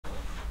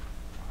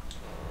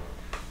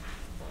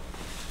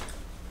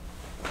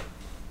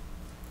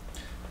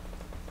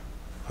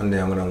One day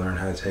I'm gonna learn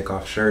how to take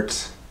off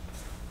shirts.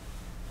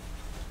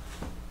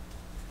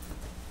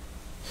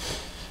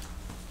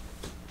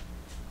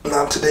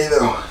 Not today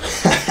though.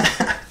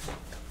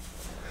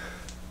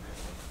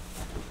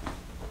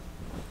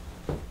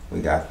 We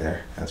got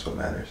there, that's what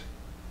matters.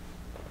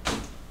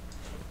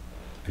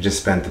 I just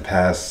spent the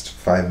past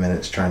 5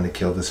 minutes trying to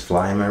kill this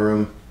fly in my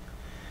room,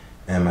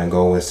 and my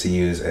goal was to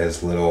use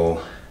as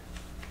little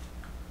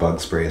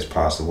bug spray as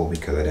possible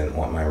because I didn't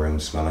want my room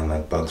smelling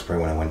like bug spray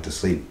when I went to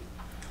sleep.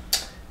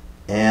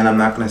 And I'm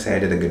not gonna say I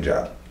did a good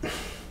job.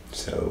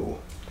 So,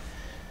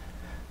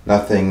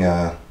 nothing,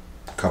 a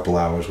couple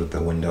hours with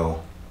the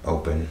window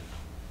open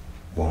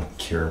won't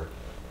cure.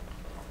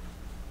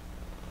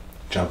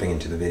 Jumping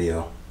into the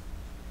video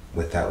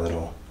with that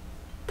little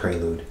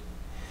prelude.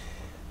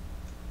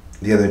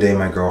 The other day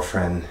my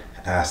girlfriend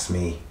asked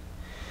me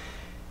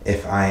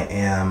if I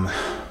am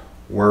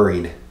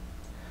worried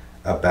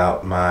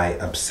about my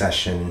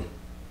obsession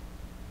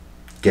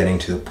getting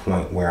to the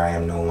point where I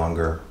am no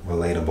longer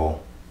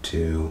relatable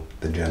to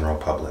the general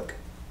public.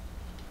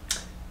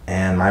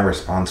 And my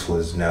response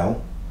was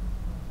no.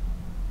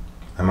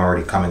 I'm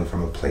already coming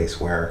from a place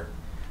where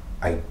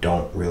I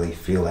don't really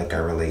feel like I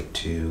relate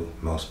to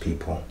most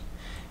people.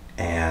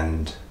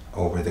 And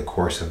over the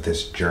course of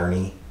this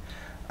journey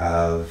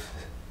of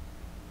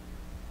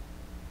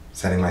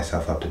setting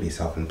myself up to be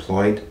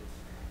self-employed,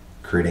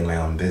 creating my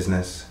own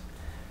business,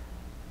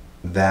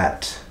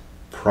 that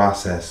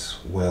process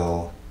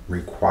will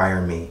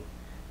require me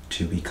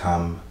to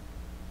become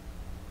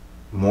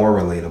more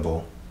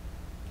relatable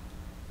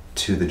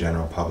to the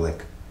general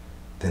public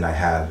than I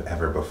have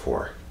ever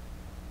before.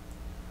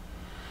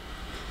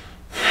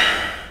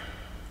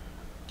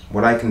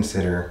 What I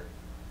consider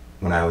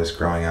when I was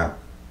growing up,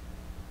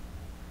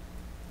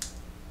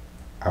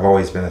 I've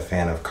always been a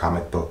fan of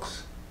comic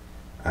books,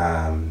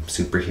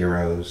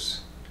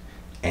 superheroes,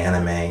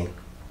 anime,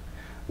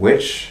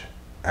 which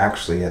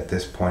actually at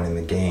this point in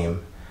the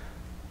game,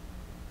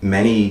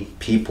 many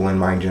people in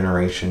my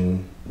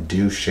generation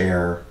do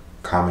share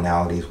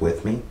commonalities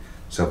with me.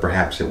 So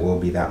perhaps it will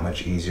be that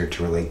much easier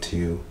to relate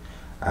to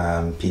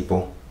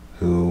people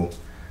who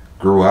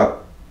grew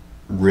up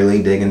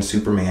really digging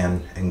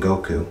Superman and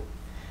Goku.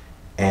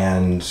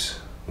 And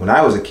when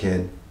I was a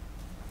kid,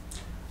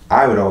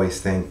 I would always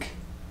think,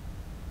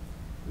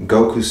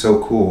 Goku's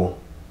so cool,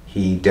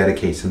 he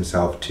dedicates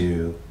himself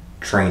to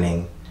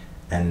training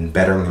and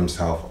bettering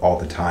himself all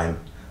the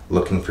time,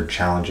 looking for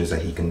challenges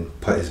that he can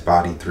put his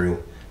body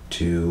through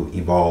to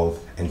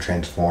evolve and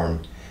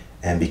transform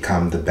and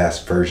become the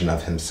best version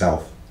of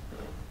himself.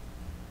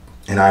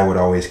 And I would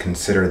always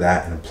consider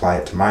that and apply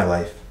it to my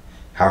life.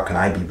 How can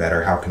I be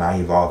better? How can I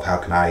evolve? How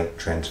can I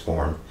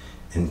transform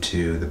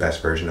into the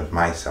best version of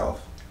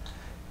myself?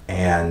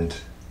 And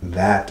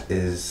that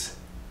is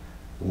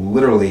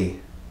literally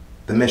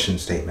the mission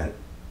statement.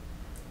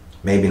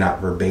 Maybe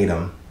not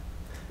verbatim,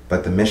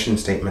 but the mission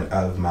statement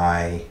of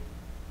my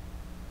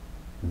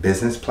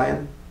business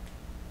plan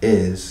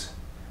is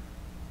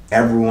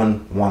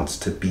everyone wants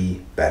to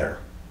be better.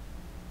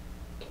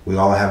 We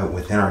all have it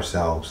within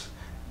ourselves,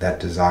 that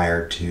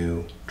desire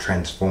to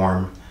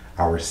transform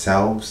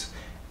ourselves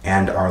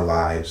and our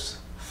lives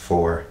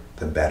for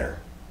the better.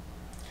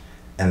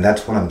 And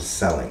that's what I'm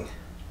selling,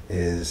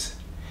 is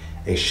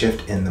a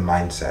shift in the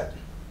mindset.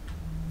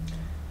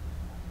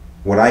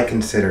 What I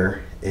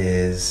consider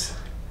is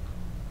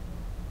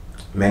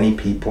many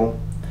people,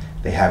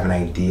 they have an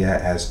idea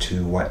as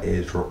to what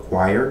is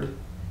required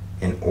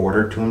in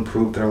order to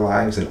improve their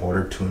lives, in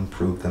order to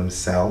improve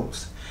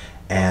themselves.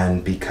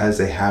 And because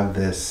they have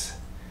this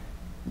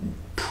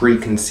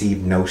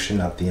preconceived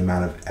notion of the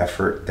amount of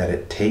effort that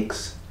it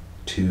takes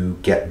to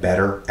get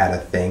better at a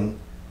thing,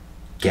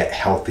 get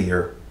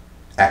healthier,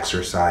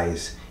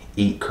 exercise,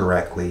 eat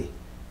correctly,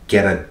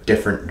 get a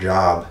different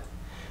job,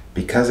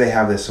 because they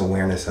have this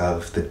awareness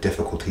of the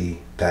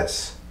difficulty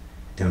that's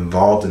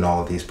involved in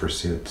all of these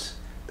pursuits,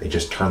 they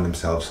just turn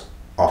themselves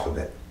off of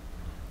it.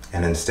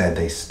 And instead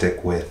they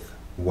stick with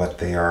what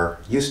they are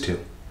used to,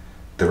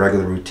 the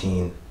regular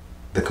routine,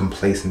 the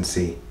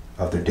complacency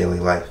of their daily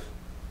life.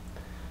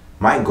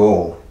 My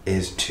goal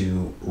is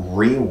to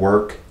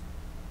rework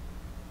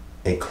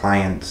a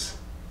client's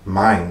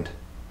mind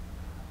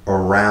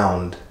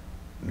around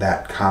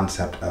that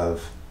concept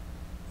of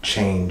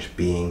change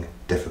being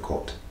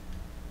difficult.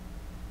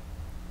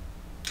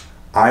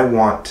 I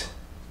want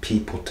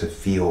people to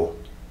feel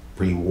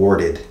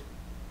rewarded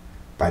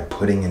by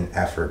putting in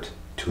effort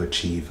to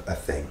achieve a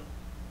thing,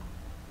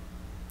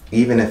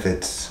 even if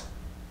it's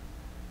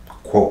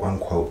quote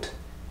unquote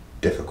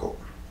difficult.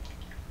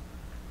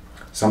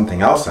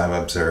 Something else I've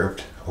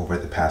observed over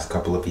the past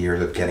couple of years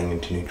of getting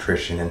into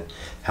nutrition and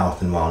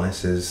health and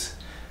wellness is,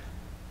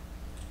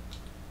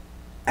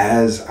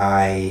 as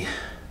I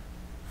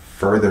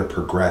further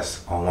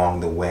progress along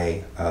the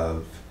way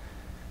of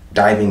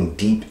diving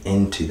deep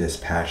into this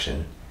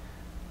passion,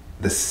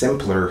 the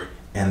simpler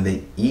and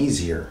the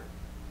easier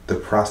the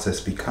process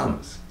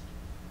becomes.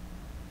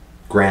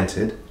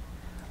 Granted,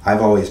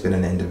 I've always been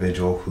an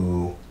individual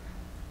who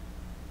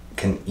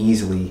can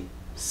easily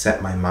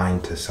set my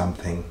mind to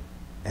something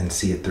and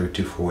see it through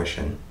to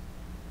fruition.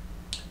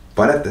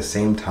 But at the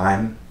same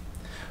time,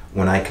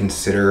 when I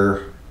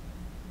consider,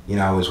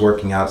 I was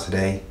working out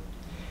today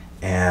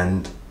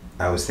and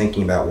I was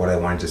thinking about what I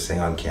wanted to say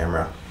on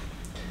camera.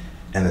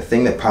 And the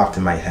thing that popped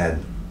in my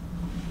head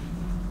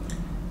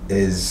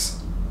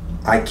is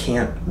I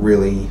can't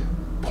really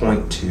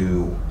point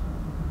to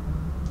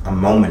a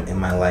moment in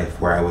my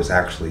life where I was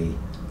actually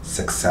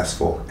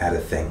successful at a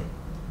thing.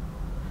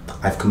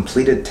 I've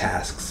completed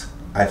tasks,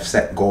 I've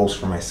set goals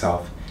for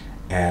myself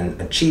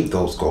and achieved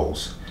those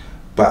goals,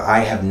 but I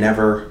have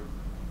never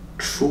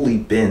truly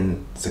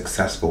been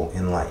successful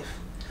in life.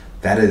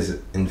 That is,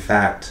 in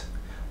fact,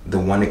 the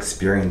one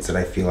experience that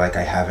I feel like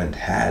I haven't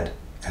had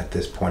at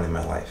this point in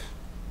my life.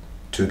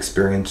 To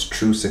experience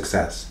true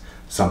success,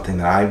 something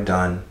that I've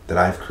done, that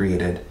I've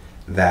created,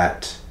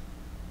 that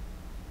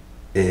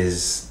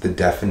is the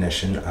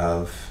definition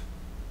of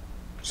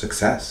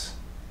success.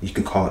 You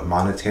could call it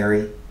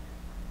monetary,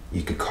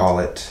 you could call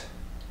it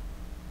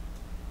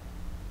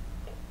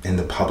in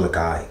the public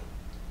eye,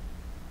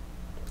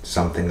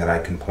 something that I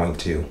can point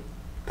to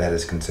that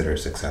is considered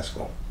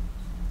successful.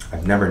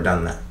 I've never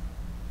done that.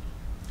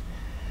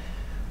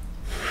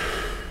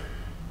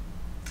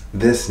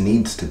 This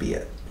needs to be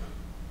it.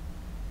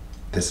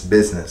 This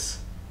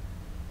business,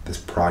 this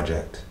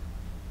project,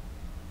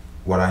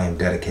 what I am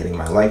dedicating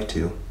my life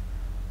to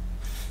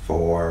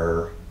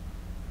for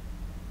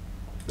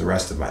the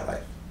rest of my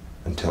life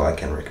until I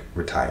can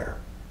retire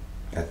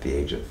at the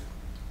age of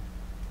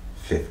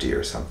 50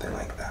 or something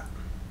like that.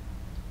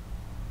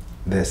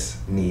 This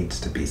needs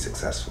to be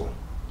successful.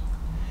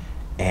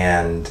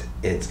 And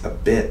it's a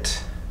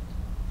bit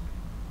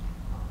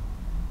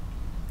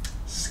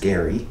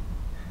scary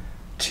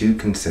to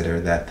consider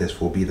that this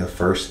will be the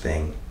first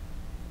thing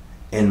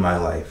in my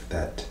life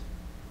that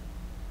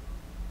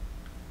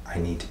I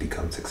need to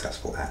become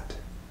successful at.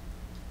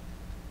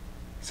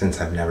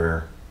 Since I've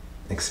never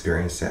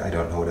experienced it, I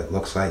don't know what it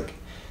looks like.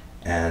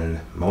 And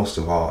most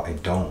of all, I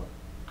don't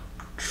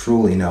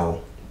truly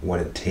know what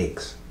it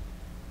takes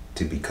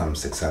to become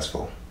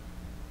successful.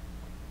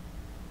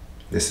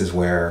 This is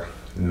where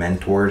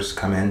mentors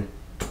come in.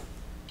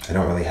 I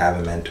don't really have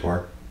a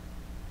mentor.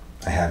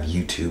 I have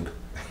YouTube.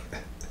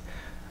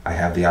 I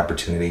have the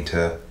opportunity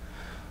to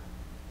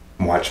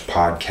watch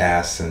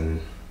podcasts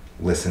and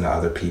listen to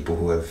other people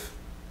who have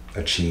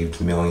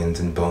achieved millions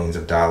and billions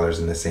of dollars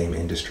in the same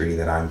industry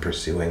that I'm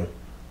pursuing.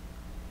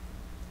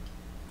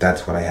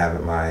 That's what I have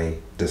at my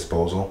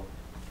disposal.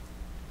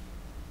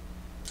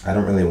 I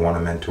don't really want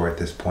a mentor at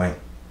this point.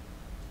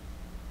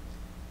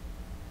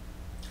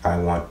 I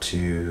want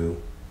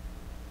to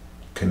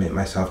commit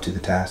myself to the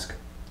task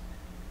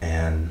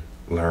and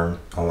learn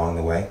along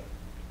the way.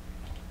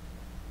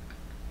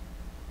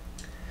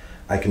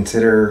 I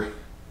consider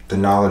the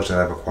knowledge that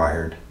I've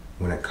acquired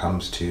when it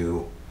comes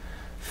to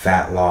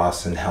fat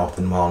loss and health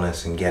and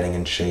wellness and getting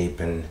in shape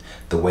and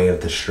the way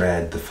of the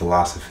shred, the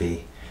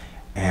philosophy,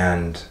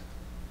 and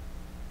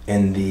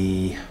in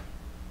the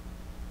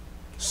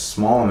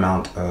small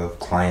amount of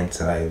clients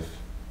that I've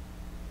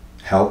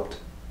helped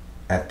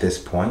at this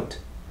point,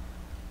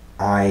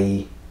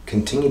 I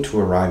continue to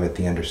arrive at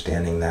the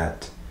understanding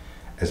that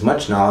as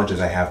much knowledge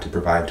as I have to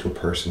provide to a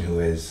person who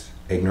is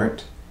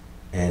ignorant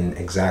in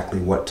exactly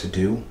what to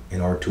do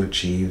in order to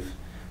achieve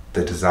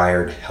the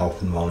desired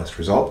health and wellness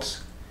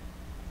results,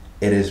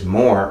 it is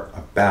more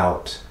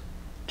about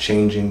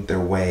changing their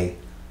way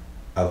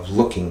of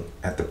looking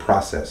at the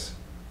process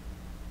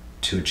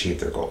to achieve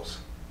their goals.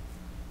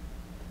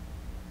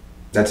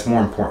 That's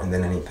more important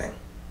than anything.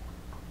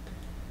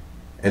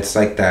 It's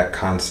like that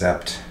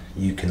concept,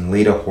 you can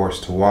lead a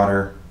horse to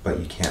water, but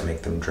you can't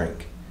make them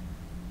drink.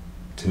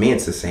 To me,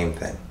 it's the same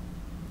thing.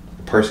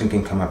 A person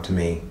can come up to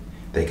me,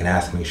 they can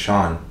ask me,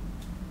 Sean,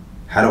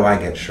 how do I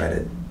get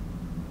shredded?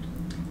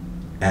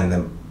 And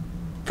the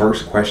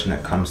first question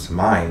that comes to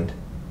mind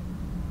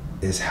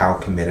is, how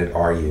committed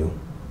are you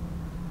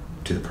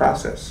to the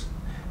process?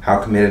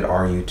 How committed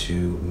are you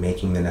to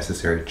making the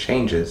necessary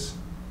changes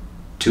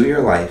to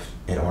your life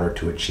in order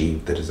to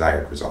achieve the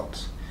desired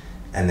results?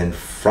 And then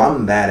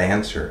from that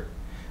answer,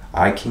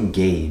 I can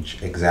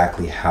gauge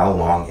exactly how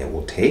long it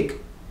will take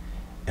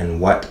and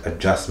what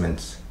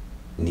adjustments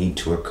need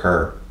to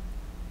occur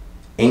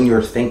in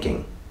your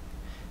thinking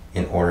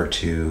in order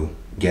to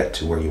get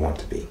to where you want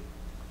to be.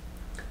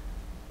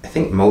 I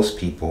think most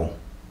people,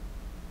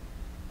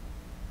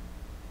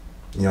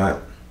 you know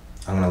what,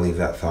 I'm going to leave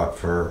that thought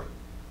for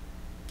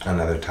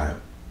another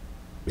time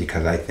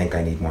because I think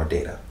I need more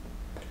data.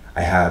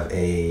 I have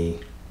a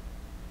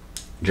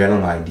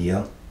general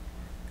idea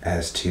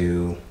as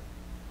to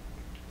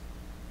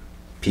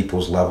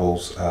people's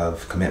levels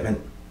of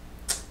commitment,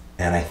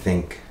 and I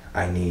think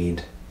I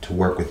need to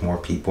work with more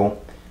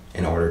people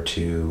in order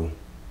to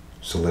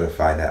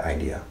solidify that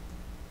idea.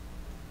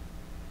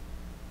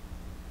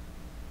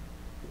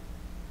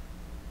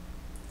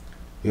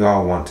 We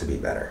all want to be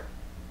better.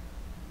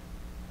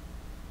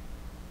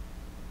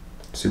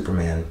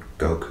 Superman,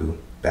 Goku,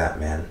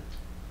 Batman.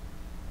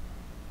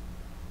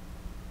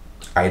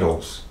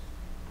 Idols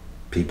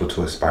people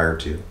to aspire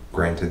to.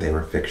 Granted, they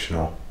were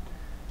fictional,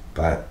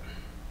 but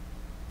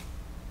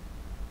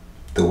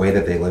the way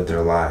that they lived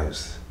their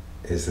lives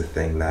is the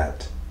thing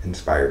that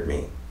inspired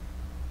me.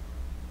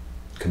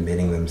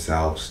 Committing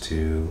themselves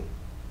to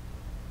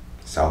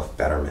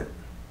self-betterment.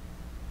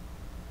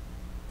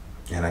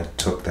 And I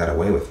took that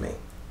away with me.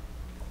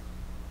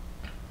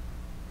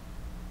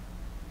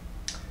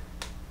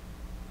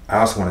 I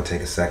also want to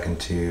take a second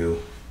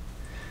to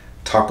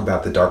talk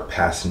about the Dark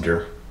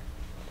Passenger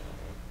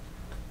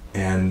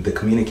and the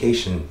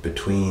communication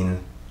between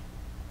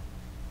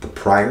the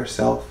prior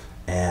self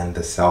and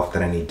the self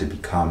that I need to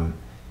become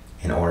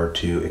in order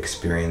to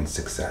experience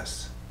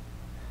success.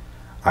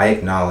 I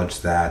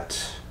acknowledge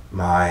that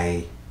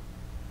my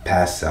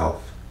past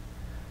self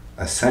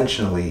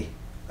essentially,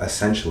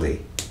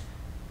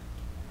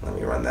 let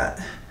me run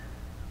that.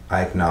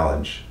 I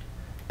acknowledge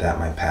that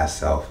my past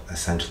self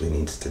essentially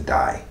needs to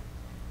die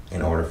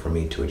in order for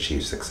me to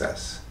achieve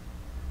success.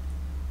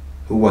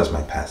 Who was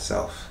my past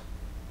self?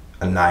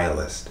 A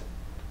nihilist,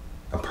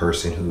 a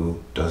person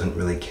who doesn't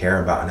really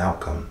care about an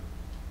outcome,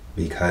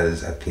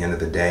 because at the end of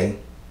the day,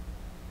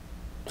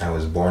 I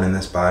was born in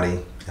this body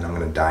and I'm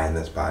going to die in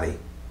this body,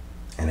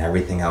 and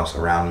everything else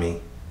around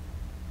me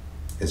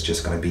is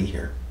just going to be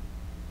here,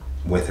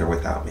 with or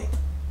without me.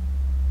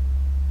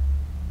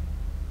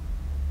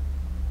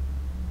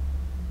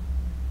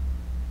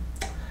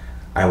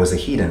 I was a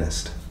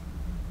hedonist,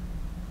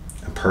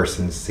 a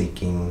person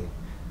seeking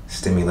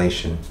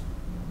stimulation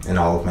in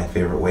all of my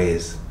favorite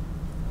ways: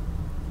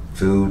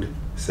 food,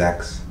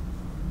 sex,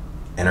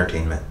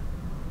 entertainment.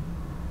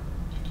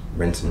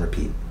 Rinse and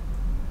repeat.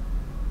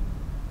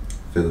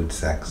 Food,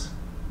 sex,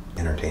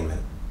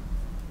 entertainment,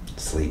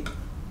 sleep.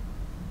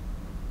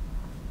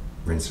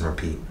 Rinse and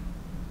repeat.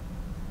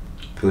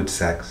 Food,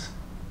 sex,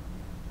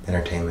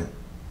 entertainment,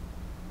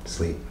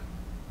 sleep.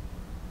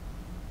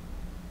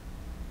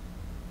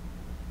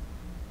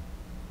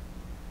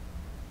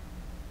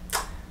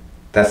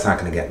 That's not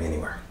going to get me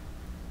anywhere.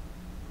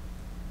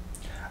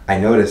 I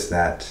noticed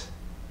that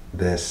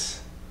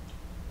this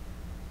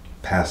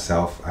past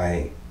self,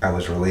 I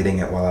was relating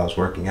it while I was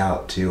working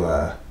out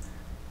to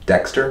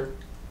Dexter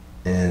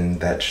in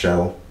that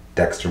show,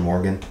 Dexter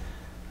Morgan,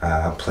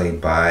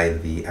 played by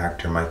the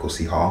actor Michael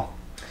C. Hall.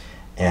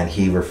 And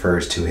he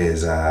refers to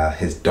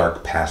his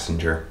dark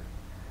passenger,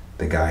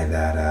 the guy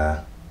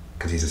that,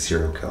 because he's a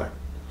serial killer.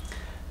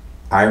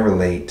 I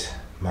relate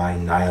my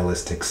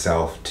nihilistic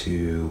self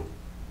to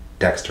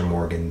Dexter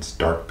Morgan's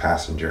dark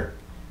passenger,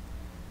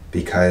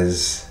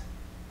 because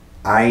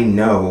I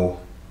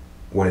know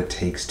what it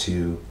takes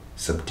to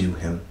subdue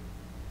him,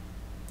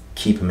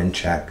 keep him in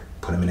check,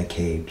 put him in a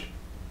cage,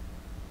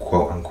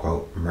 quote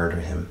unquote,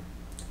 murder him.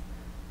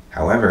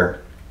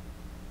 However,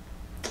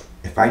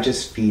 if I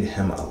just feed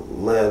him a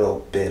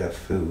little bit of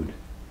food,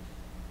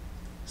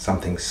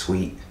 something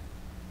sweet,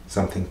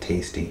 something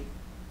tasty,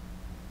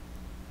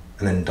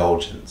 an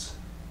indulgence,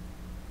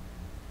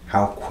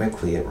 how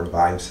quickly it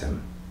revives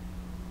him.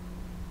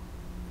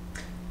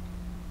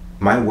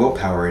 My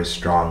willpower is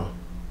strong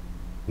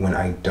when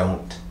I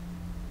don't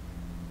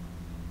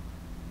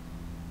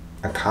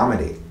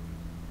accommodate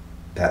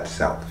that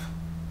self.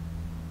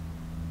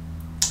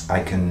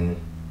 I can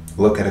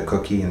look at a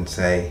cookie and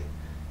say,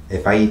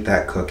 if I eat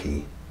that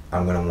cookie,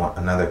 I'm going to want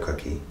another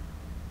cookie.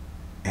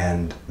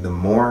 And the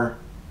more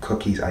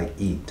cookies I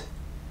eat,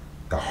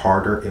 the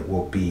harder it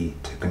will be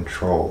to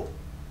control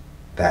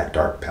that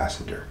dark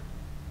passenger.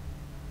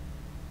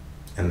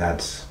 And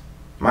that's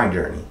my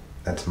journey.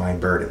 That's my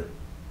burden.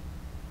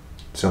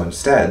 So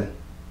instead,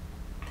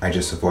 I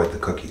just avoid the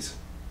cookies.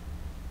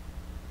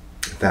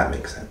 If that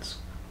makes sense.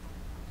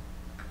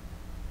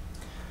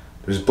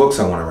 There's books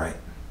I want to write.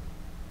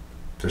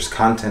 There's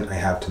content I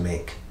have to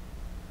make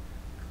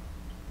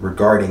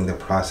regarding the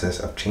process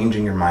of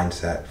changing your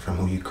mindset from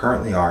who you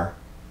currently are,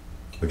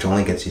 which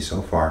only gets you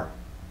so far,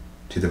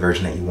 to the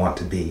version that you want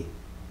to be,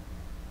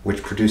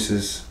 which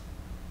produces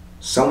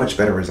so much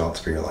better results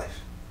for your life.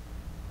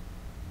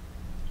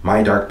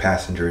 My dark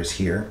passenger is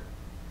here.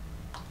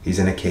 He's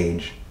in a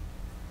cage,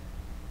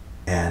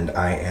 and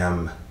I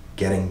am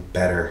getting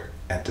better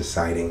at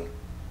deciding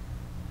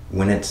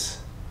when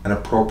it's an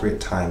appropriate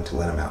time to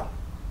let him out.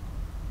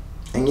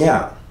 And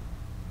yeah,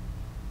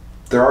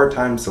 there are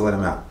times to let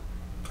him out.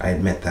 I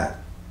admit that.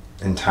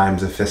 In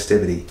times of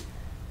festivity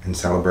and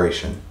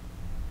celebration.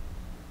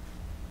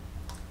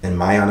 In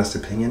my honest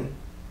opinion,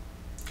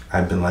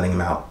 I've been letting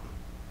him out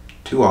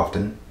too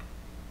often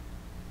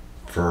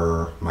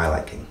for my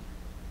liking.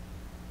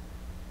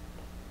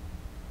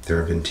 There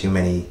have been too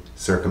many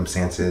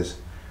circumstances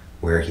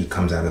where he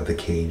comes out of the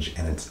cage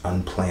and it's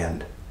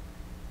unplanned.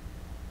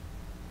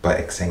 But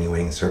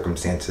extenuating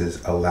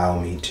circumstances allow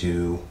me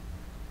to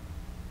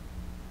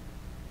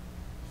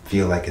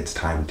feel like it's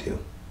time to.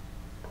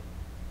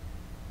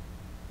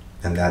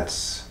 And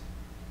that's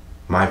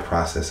my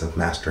process of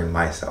mastering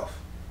myself.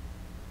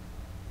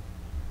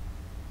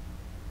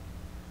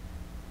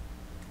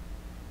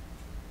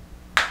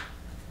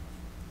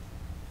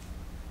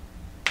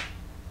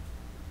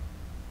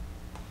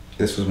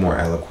 This was more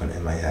eloquent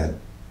in my head.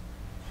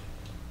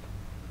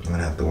 I'm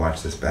gonna have to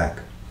watch this back.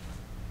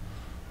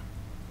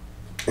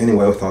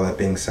 Anyway, with all that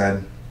being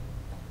said,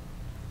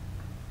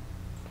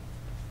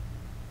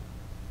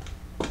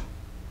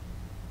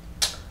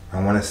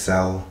 I want to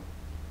sell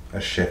a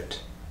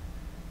shift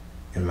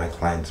in my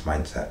client's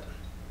mindset.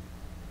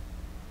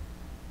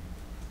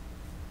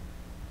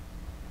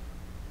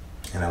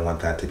 And I want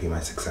that to be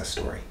my success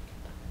story.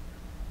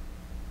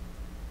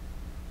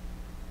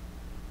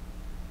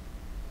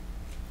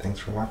 Thanks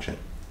for watching.